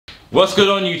What's good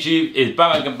on YouTube? It's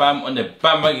Bandwagon Bam on the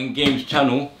Bandwagon Games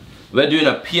channel. We're doing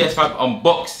a PS5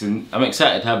 unboxing. I'm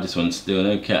excited to have this one still,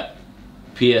 no cap.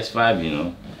 PS5, you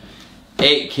know.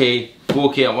 8K,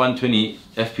 4K at 120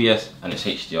 FPS, and it's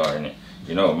HDR in it.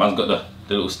 You know, man's got the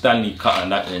little Stanley cut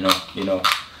and that, you know.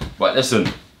 But listen,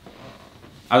 as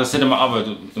I said in my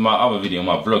other video,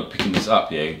 my vlog, picking this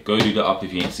up, yeah. Go do that up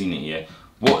if you ain't seen it yet.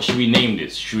 What should we name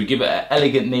this? Should we give it an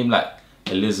elegant name like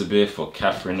Elizabeth or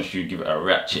Catherine, or should we give it a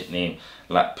ratchet name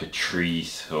like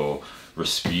Patrice or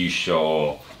Respucia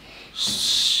or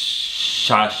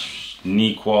Shashniqua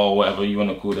or whatever you want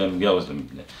to call them girls?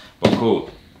 But cool.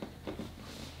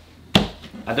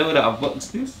 I don't want to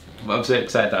unbox this, but I'm so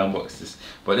excited to unbox this.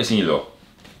 But listen, you lot,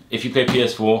 if you play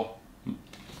PS4,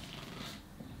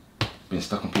 been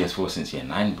stuck on PS4 since year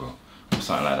 9, bro, or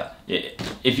something like that. Yeah,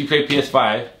 if you play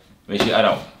PS5, make sure you add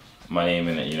out my name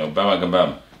in it, you know, Bandwagon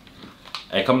Bam.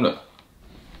 Hey, come look.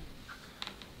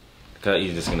 Look how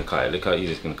easy this is gonna cut it. Look how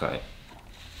easy it's gonna cut it.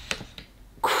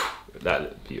 That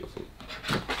looks beautiful.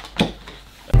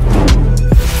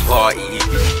 Party,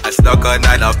 I stuck a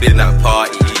night up in that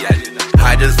party.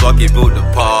 I just fucking built the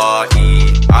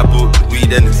party. I bought the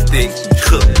weed and the stink.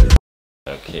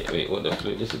 Okay, wait, what the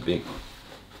flip? This is big.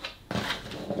 I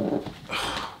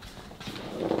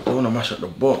don't wanna mash up the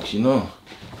box, you know.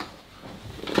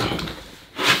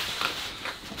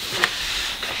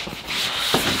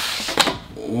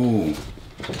 Ooh.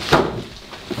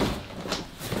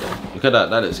 Look at that,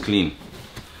 that looks clean.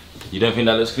 You don't think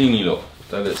that looks clean, you lot?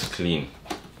 That looks clean.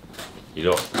 You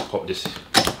lot, pop this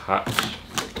hatch.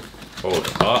 Hold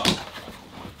it up.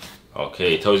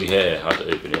 Okay, it tells you here how to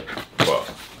open it. But,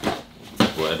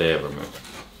 what are they, remember?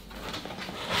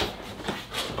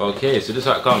 Okay, so this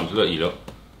is how it comes. Look, you lot.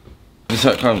 This is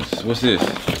how it comes. What's this?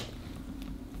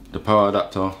 The power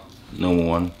adapter, normal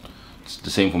one. It's the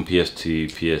same from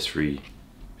PS2, PS3.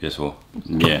 PS4.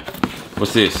 Yeah.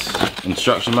 What's this?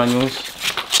 Instruction manuals.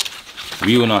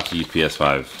 We all know how to use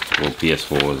PS5 or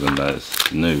PS4s, and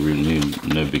that's no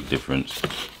big difference.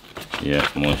 Yeah,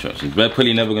 more instructions. But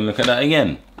probably never gonna look at that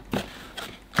again.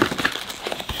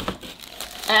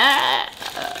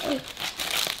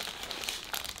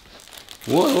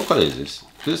 What color is this?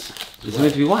 This is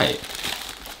meant to be white.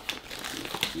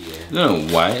 Yeah. No,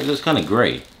 white. It looks kind of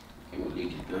grey.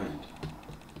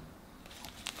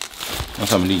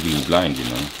 That's I'm legally blind, you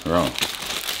know. Wrong.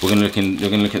 We're gonna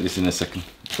look at this in a second.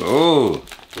 Oh,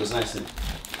 it was nice and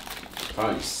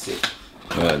probably sick.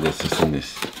 Let's just in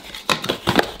this.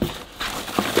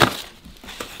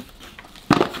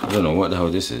 I don't know what the hell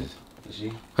this is.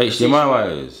 HDMI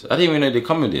wires. I didn't even know they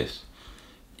come with this.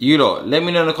 You lot, let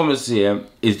me know in the comments here.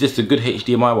 Is this a good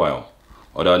HDMI wire,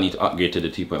 or do I need to upgrade to the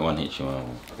 2.1 HDMI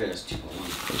wire? Okay, that's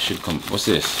 2.1. It should come. What's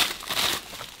this?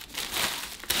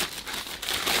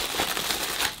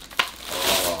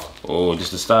 Oh,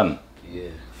 just the stand.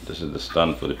 Yeah. This is the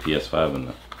stand for the PS5 and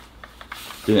that.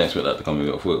 Didn't expect that to come with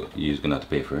it. I thought you was gonna have to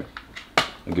pay for it.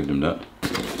 I'll give them that.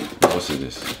 What's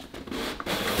this?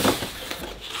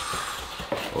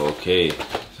 Okay,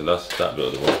 so that's that bit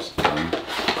of the box.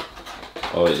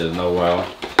 Oh, there's no wire.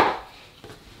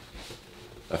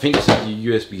 I think it's a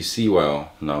USB-C wire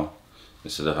now,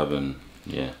 instead of having,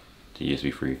 yeah, the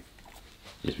USB-3,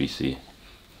 USB-C.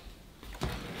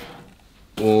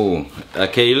 Oh,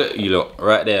 okay, look, you look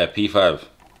right there, P5.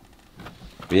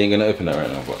 We ain't gonna open that right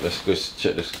now, but let's go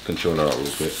check this controller out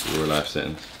real quick, real life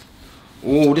settings.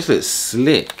 Oh, this looks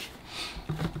slick.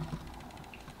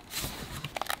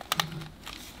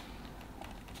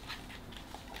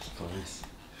 Nice.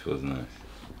 Feels nice.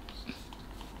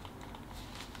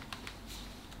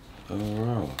 Oh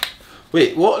wow.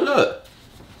 Wait, what? Look.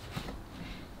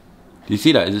 Do you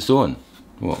see that? Is it still on?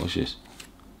 What's this?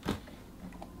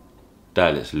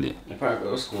 That is lit. Apparently,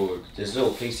 what's called? There's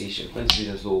little PlayStation. Meant to be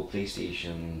those little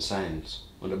PlayStation signs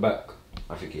on the back.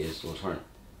 I think it is. Or front.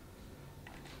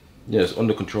 Yeah, it's on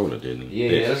the controller, didn't it?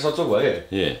 Yeah, that's what I'm talking about. Yeah.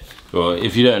 Yeah. Well,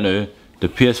 if you don't know, the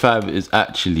PS5 is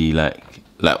actually like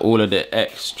all of the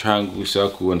X, triangle,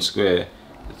 circle, and square.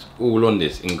 It's all on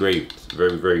this engraved. It's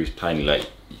very, very tiny. Like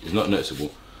it's not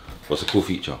noticeable. But it's a cool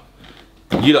feature.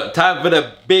 You got time for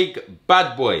the big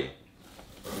bad boy.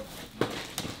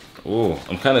 Oh,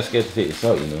 I'm kind of scared to take this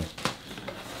out, you know.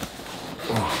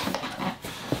 Oh.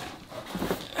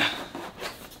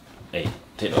 Hey,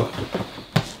 take it off.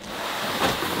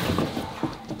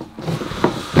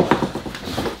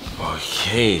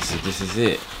 Okay, so this is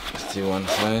it. Let's do one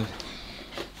side.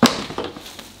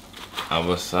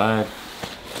 Other side.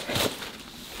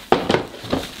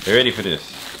 You ready for this?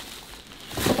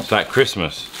 It's like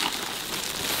Christmas.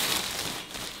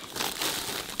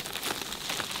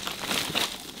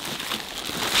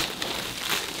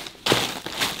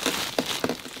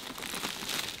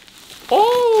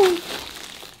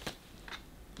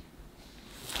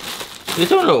 They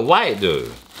don't look white though.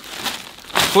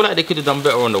 I feel like they could have done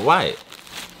better on the white.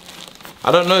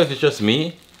 I don't know if it's just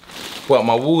me, but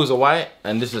my walls are white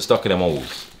and this is stuck in the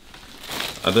walls.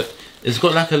 It's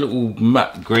got like a little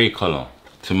matte grey colour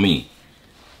to me,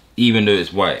 even though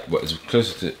it's white, but it's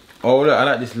closer to. Oh look, I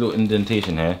like this little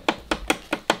indentation here.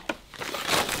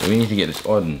 We need to get this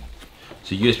on.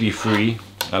 So USB 3,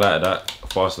 I like that.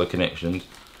 Faster connections.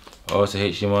 Also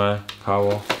HDMI,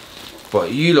 power.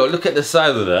 But you lot, look at the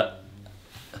size of that.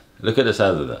 Look at the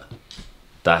size of that.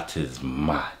 That is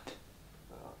mad.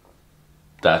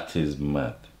 That is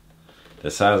mad. The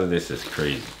size of this is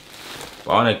crazy.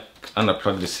 But I'm gonna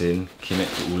plug this in,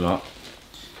 connect it all up.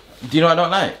 Do you know what I don't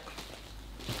like?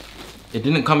 It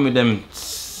didn't come with them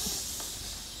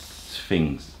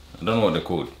things. I don't know what they're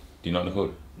called. Do you know what they're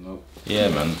called? No. Yeah,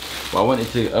 man. But I want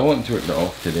to rip that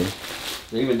off today.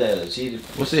 Even there, see.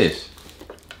 What's this?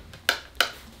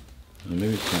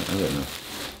 Maybe it's not, I don't know.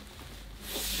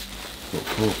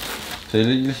 Cool. So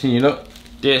listen, you look.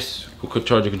 This will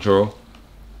control your control.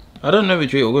 I don't know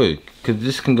which way it'll go, because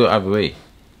this can go either way.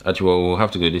 Actually, well, we'll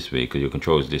have to go this way because your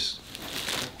control is this.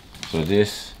 So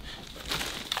this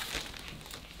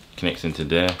connects into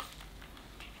there.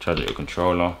 Charge your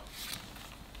controller.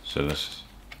 So let's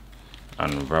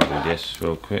unravel this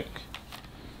real quick.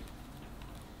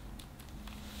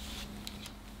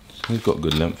 So it's got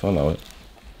good length, I like it.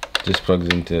 This plugs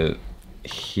into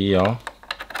here.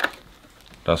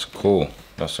 That's cool.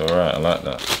 That's alright, I like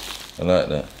that. I like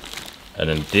that. And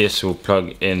then this will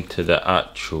plug into the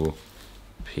actual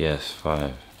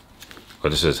PS5. But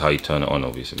this is how you turn it on,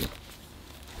 obviously.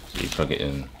 So you plug it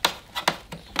in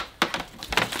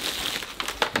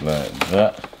like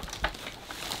that.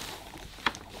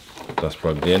 That's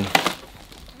plugged in.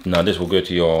 Now this will go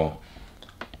to your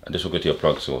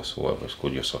plug source, or whatever it's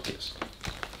called, your sockets.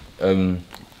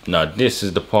 Now this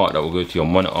is the part that will go to your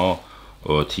monitor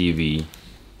or TV.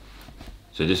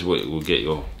 So this is what it will get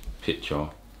your picture,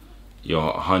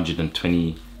 your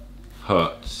 120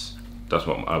 hertz. That's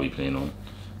what I'll be playing on.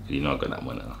 You know I got that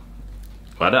monitor.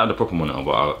 But I don't have the proper monitor,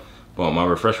 but my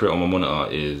refresh rate on my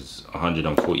monitor is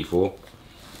 144.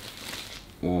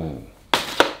 Ooh,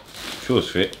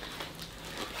 feels thick.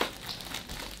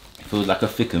 Feels like a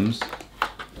thickums.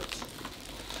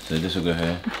 So this will go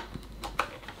here.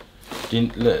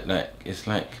 Didn't look like it's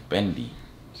like bendy.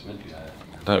 It's meant to be like that.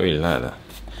 I don't really like that.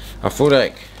 I feel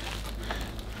like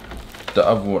the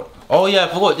other one. Oh yeah, I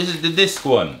forgot. This is the disc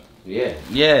one. Yeah.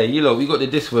 Yeah, you know, we got the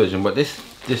disc version, but this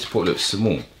port looks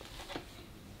small.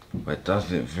 But it does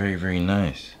look very, very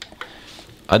nice.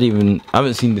 I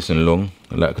haven't seen this in long,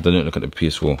 like, because I didn't look at the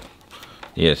PS4.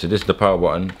 Yeah, so this is the power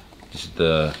button. This is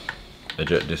the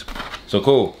eject disc. So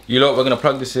cool. You lot, we're gonna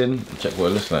plug this in and check what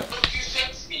it looks like.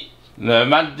 No,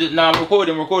 man, no, I'm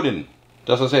recording.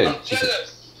 That's what I said. I'm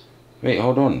jealous. Wait,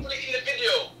 hold on. Put it in the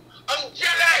video. I'm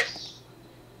jealous.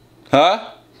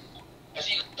 Huh? I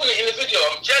see you put it in the video.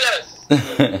 I'm jealous.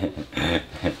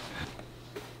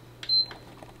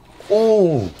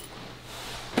 Oh,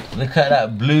 look at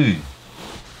that blue.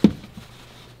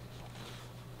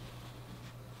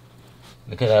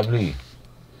 Look at that blue.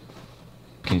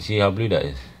 Can you see how blue that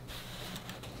is?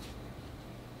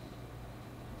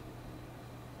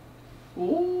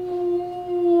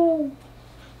 Ooh.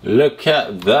 Look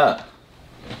at that.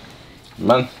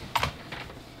 Man.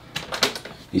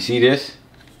 You see this?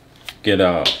 Get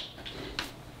out.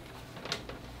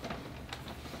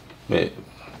 Wait.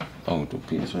 Oh, the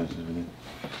PS5 is over there.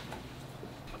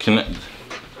 Connect.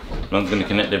 I'm gonna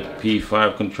connect the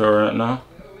P5 controller right now.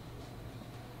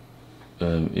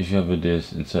 If you have a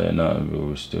disc, insert it now and we'll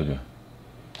restore it.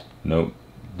 Nope.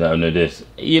 Don't know this.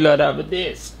 You don't have a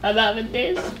disc. I don't have a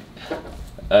disc.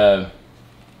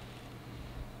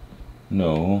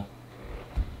 No.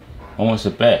 I want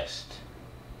the best.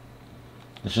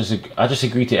 I just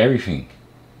agree to everything.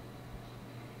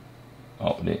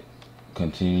 Update.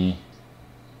 Continue.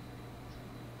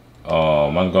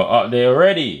 Oh, man got up there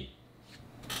already.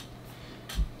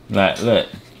 Like look,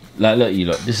 you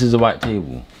look. This is a white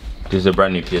table. This is a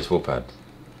brand new PS4 pad.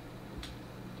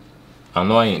 I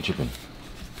know I ain't tripping.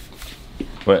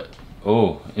 But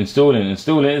oh, installing. Is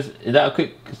that a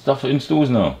quick stuff that installs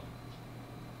now?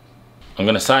 I'm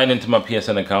gonna sign into my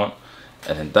PSN account,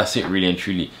 and then that's it, really and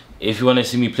truly. If you want to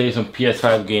see me play some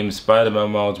PS5 games, Spider-Man,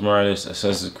 Miles Morales,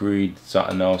 Assassin's Creed,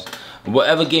 something else,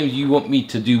 whatever games you want me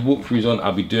to do walkthroughs on,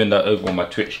 I'll be doing that over on my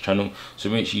Twitch channel. So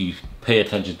make sure you pay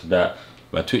attention to that.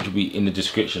 My Twitch will be in the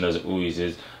description as it always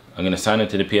is. I'm gonna sign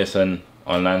into the PSN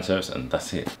online service, and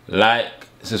that's it. Like,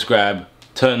 subscribe,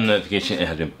 turn on the notification. It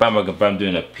has been Bandwagon Bam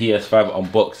doing a PS5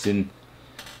 unboxing.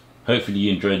 Hopefully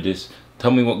you enjoyed this. Tell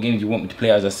me what games you want me to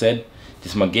play, as I said.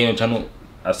 This is my gaming channel.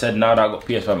 I said now that I got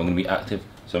PS5, I'm gonna be active.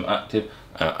 So I'm active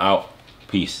and I'm out.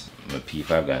 Peace. I'm a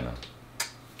P5 guy now.